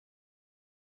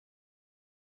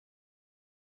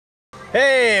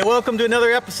Hey, welcome to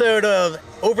another episode of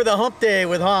Over the Hump Day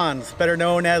with Hans, better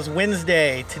known as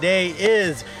Wednesday. Today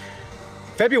is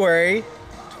February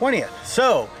 20th.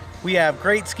 So we have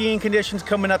great skiing conditions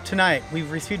coming up tonight. We've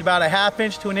received about a ½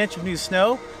 inch to an inch of new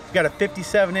snow. We've got a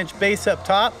 57-inch base up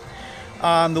top.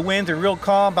 The winds are real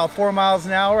calm, about 4 miles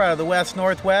an hour out of the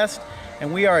west-northwest,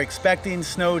 and we are expecting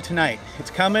snow tonight.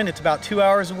 It's coming. It's about 2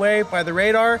 hours away by the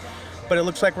radar, but it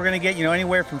looks like we're going to get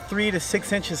anywhere from 3 to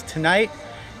 6 inches tonight,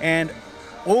 and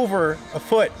over a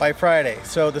foot by Friday.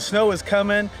 So the snow is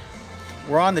coming.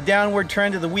 We're on the downward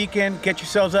trend of the weekend. Get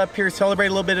yourselves up here, celebrate a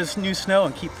little bit of new snow,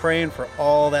 and keep praying for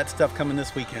all that stuff coming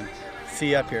this weekend. See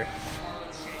you up here.